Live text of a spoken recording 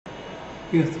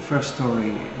Here's the first story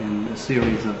in a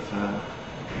series of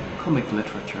comic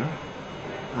literature,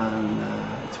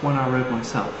 and it's one I wrote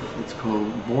myself. It's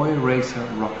called Boy Racer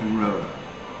Rock and Roller.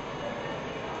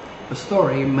 A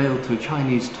story mailed to a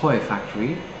Chinese toy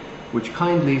factory, which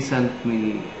kindly sent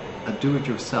me a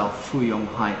do-it-yourself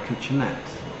Fuyong-hai kitchenette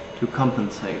to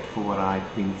compensate for what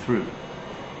I'd been through,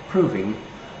 proving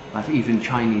that even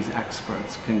Chinese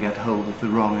experts can get hold of the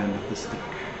wrong end of the stick.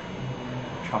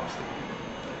 Chopstick.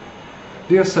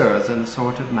 Dear sirs and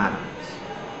assorted madams,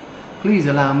 please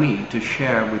allow me to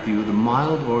share with you the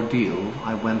mild ordeal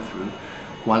I went through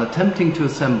while attempting to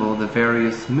assemble the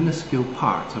various minuscule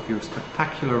parts of your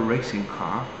spectacular racing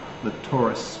car, the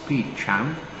Taurus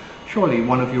Speedchamp, surely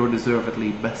one of your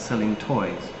deservedly best-selling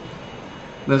toys.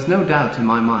 There's no doubt in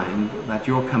my mind that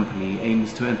your company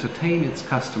aims to entertain its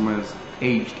customers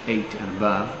aged 8 and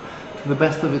above to the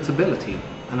best of its ability,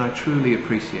 and I truly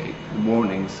appreciate the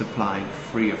warnings supplied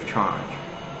free of charge.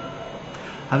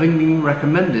 Having been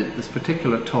recommended this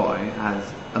particular toy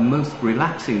as a most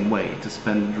relaxing way to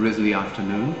spend a drizzly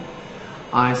afternoon,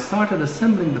 I started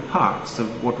assembling the parts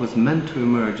of what was meant to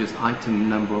emerge as item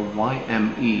number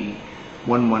YME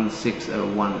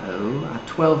 116010 at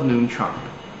 12 noon sharp.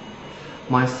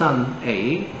 My son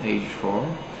A, aged 4,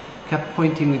 kept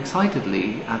pointing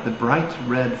excitedly at the bright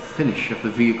red finish of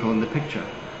the vehicle in the picture,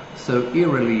 so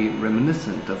eerily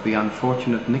reminiscent of the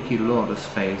unfortunate Nikki Lauda's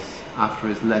face after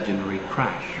his legendary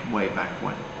crash way back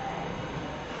when.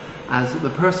 As the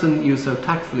person you so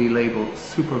tactfully labeled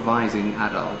supervising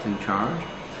adult in charge,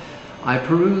 I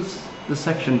perused the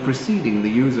section preceding the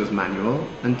user's manual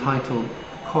entitled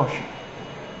Caution.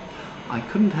 I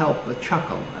couldn't help but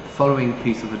chuckle at the following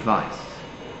piece of advice.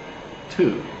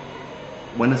 2.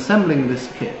 When assembling this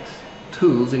kit,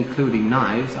 tools including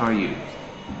knives are used.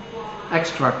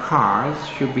 Extra cars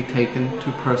should be taken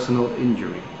to personal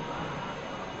injury.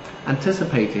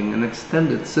 Anticipating an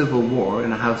extended civil war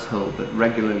in a household that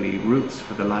regularly roots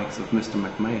for the likes of Mr.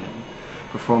 McMahon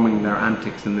performing their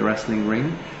antics in the wrestling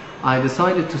ring, I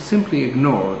decided to simply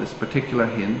ignore this particular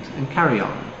hint and carry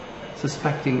on,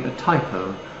 suspecting a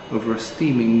typo over a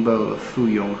steaming bowl of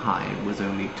Fuyong-hai was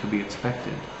only to be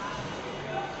expected.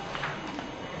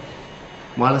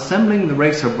 While assembling the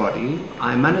racer body,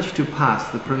 I managed to pass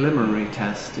the preliminary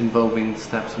test involving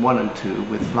steps 1 and 2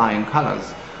 with flying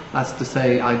colors. That's to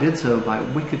say, I did so by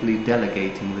wickedly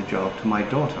delegating the job to my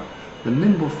daughter, the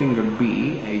nimble-fingered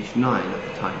B, aged 9 at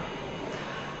the time.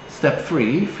 Step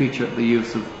 3 featured the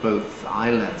use of both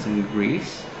eyelets and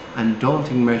grease, and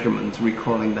daunting measurements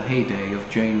recalling the heyday of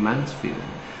Jane Mansfield,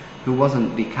 who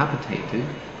wasn't decapitated,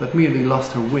 but merely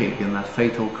lost her wig in that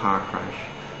fatal car crash,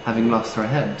 having lost her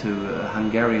head to a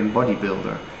Hungarian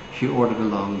bodybuilder she ordered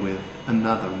along with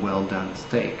another well-done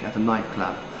steak at a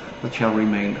nightclub that shall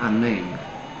remain unnamed.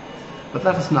 But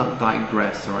let us not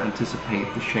digress or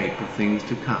anticipate the shape of things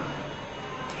to come.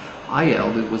 I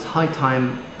yelled it was high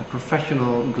time a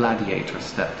professional gladiator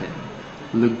stepped in,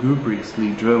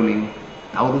 lugubriously droning,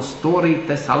 "Taurus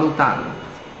te salutare."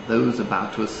 Those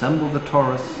about to assemble the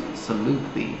Taurus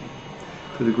salute thee,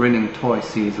 to the grinning toy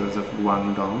Caesars of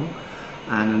Guangdong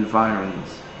and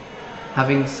environs.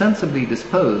 Having sensibly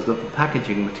disposed of the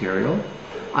packaging material,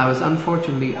 I was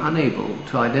unfortunately unable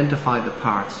to identify the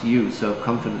parts you so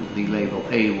confidently label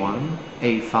A1,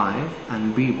 A5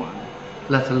 and B1,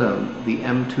 let alone the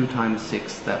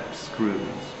M2x6 step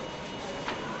screws.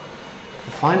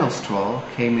 The final straw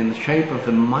came in the shape of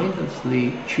the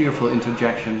mindlessly cheerful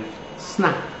interjection,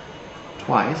 "Snap,"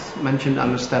 twice mentioned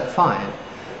under step 5,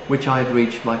 which I had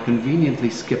reached by conveniently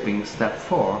skipping step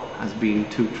 4 as being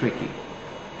too tricky.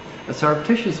 A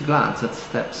surreptitious glance at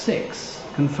step 6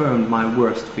 confirmed my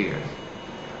worst fears.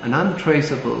 An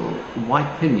untraceable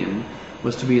white pinion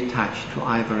was to be attached to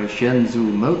either a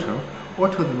Shenzhou motor or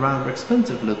to the rather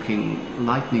expensive-looking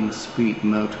lightning speed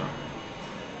motor.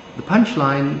 The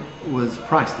punchline was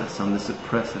priceless on this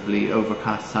oppressively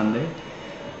overcast Sunday.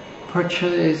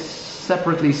 Purchase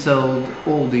separately sold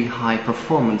all the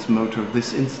high-performance motor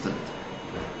this instant,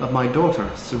 but my daughter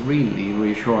serenely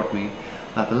reassured me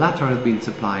that the latter had been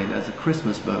supplied as a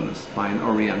Christmas bonus by an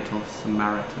Oriental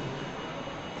Samaritan.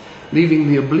 Leaving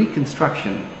the oblique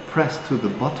instruction pressed to the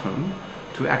bottom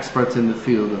to experts in the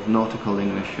field of nautical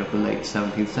English of the late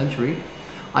 17th century,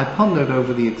 I pondered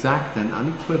over the exact and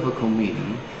unequivocal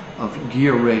meaning of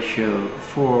gear ratio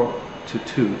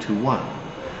 4:2:1,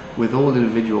 with all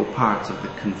individual parts of the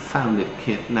confounded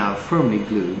kit now firmly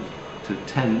glued to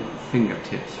 10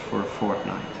 fingertips for a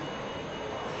fortnight.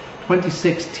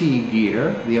 26T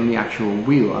gear, the only actual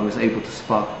wheel I was able to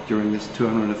spot during this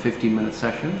 250-minute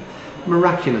session,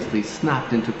 miraculously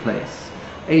snapped into place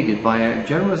aided by a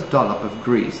generous dollop of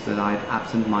grease that I'd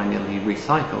absent-mindedly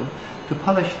recycled to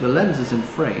polish the lenses and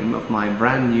frame of my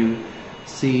brand new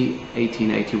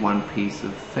C1881 piece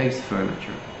of face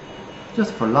furniture.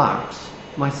 Just for larks,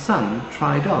 my son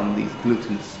tried on these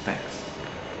glutinous specs.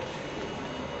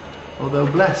 Although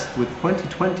blessed with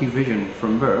 20/20 vision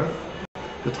from birth,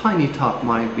 the tiny tot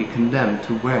might be condemned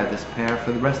to wear this pair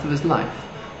for the rest of his life,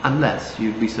 unless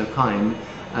you'd be so kind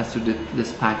as to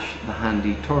dispatch the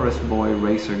handy Taurus Boy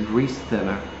Racer grease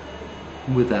thinner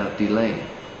without delay.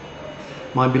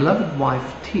 My beloved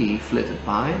wife T flitted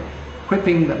by,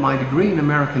 quipping that my degree in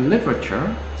American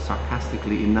literature,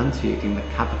 sarcastically enunciating the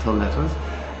capital letters,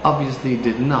 obviously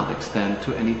did not extend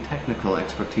to any technical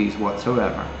expertise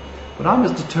whatsoever, but I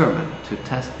was determined to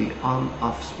test the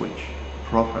on-off switch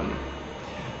properly.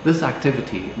 This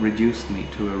activity reduced me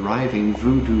to a writhing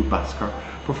voodoo busker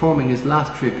performing his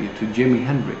last tribute to Jimi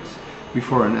Hendrix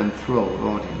before an enthralled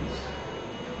audience.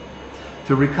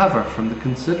 To recover from the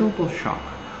considerable shock,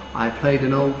 I played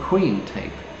an old Queen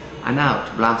tape, and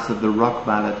out blasted the rock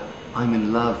ballad "I'm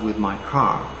in Love with My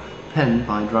Car," penned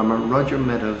by drummer Roger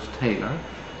Meddows-Taylor,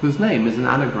 whose name is an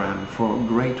anagram for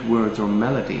great words or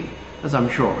melody, as I'm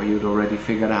sure you'd already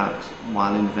figured out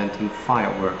while inventing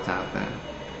fireworks out there.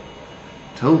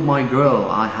 Told my girl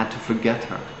I had to forget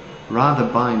her, rather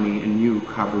buy me a new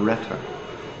carburetor.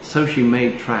 So she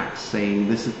made tracks saying,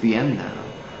 "This is the end now.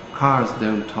 Cars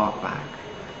don't talk back.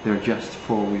 They're just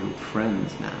four-wheeled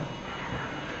friends now."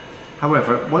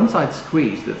 However, once I'd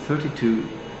squeezed the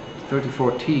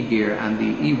 34T gear and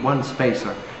the E1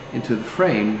 spacer into the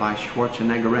frame by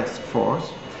Schwarzeneggeresque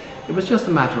force, it was just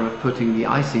a matter of putting the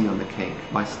icing on the cake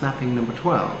by snapping number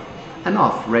 12, and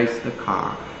off raced the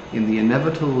car in the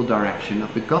inevitable direction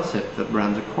of the gossip that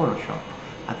runs a corner shop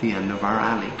at the end of our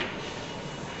alley.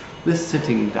 This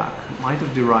sitting duck might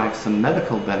have derived some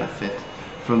medical benefit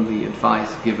from the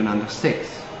advice given under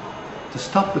 6. To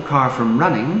stop the car from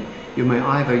running, you may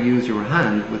either use your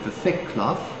hand with a thick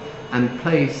cloth and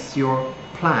place your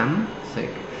plan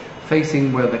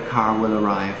facing where the car will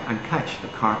arrive and catch the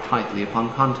car tightly upon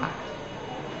contact.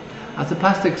 As the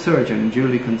plastic surgeon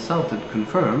duly consulted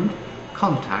confirmed,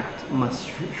 contact must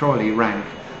surely rank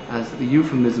as the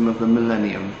euphemism of the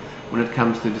millennium when it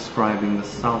comes to describing the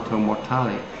salto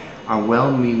mortale our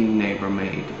well-meaning neighbor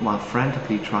made while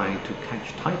frantically trying to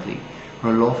catch tightly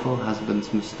her lawful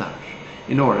husband's moustache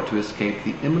in order to escape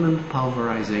the imminent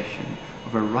pulverization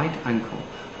of her right ankle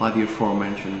by the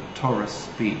aforementioned Taurus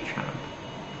Speedchamp.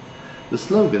 The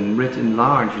slogan, writ in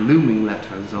large looming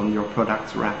letters on your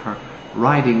product's wrapper,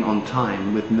 "Riding on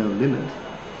time with no limit,"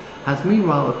 has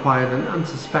meanwhile acquired an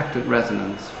unsuspected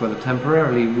resonance for the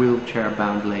temporarily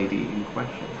wheelchair-bound lady in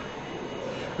question.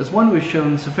 As one who has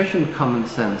shown sufficient common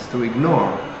sense to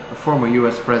ignore a former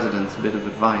US president's bit of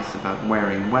advice about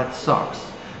wearing wet socks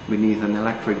beneath an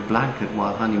electric blanket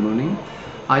while honeymooning,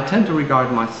 I tend to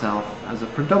regard myself as a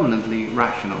predominantly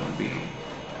rational being.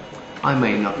 I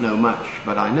may not know much,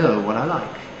 but I know what I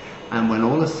like, and when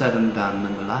all is said and done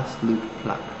and the last loop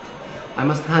plucked, I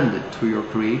must hand it to your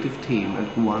creative team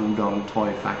at Guangdong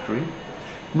Toy Factory.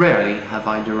 Rarely have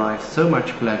I derived so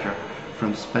much pleasure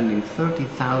from spending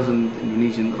 30,000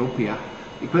 Indonesian rupiah,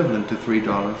 equivalent to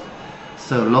 $3.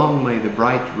 So long may the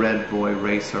bright red boy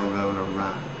racer roller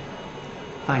run.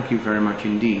 Thank you very much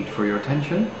indeed for your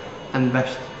attention, and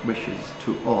best wishes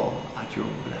to all at your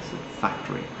blessed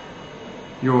factory.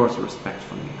 Yours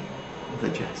respectfully, The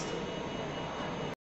Jest.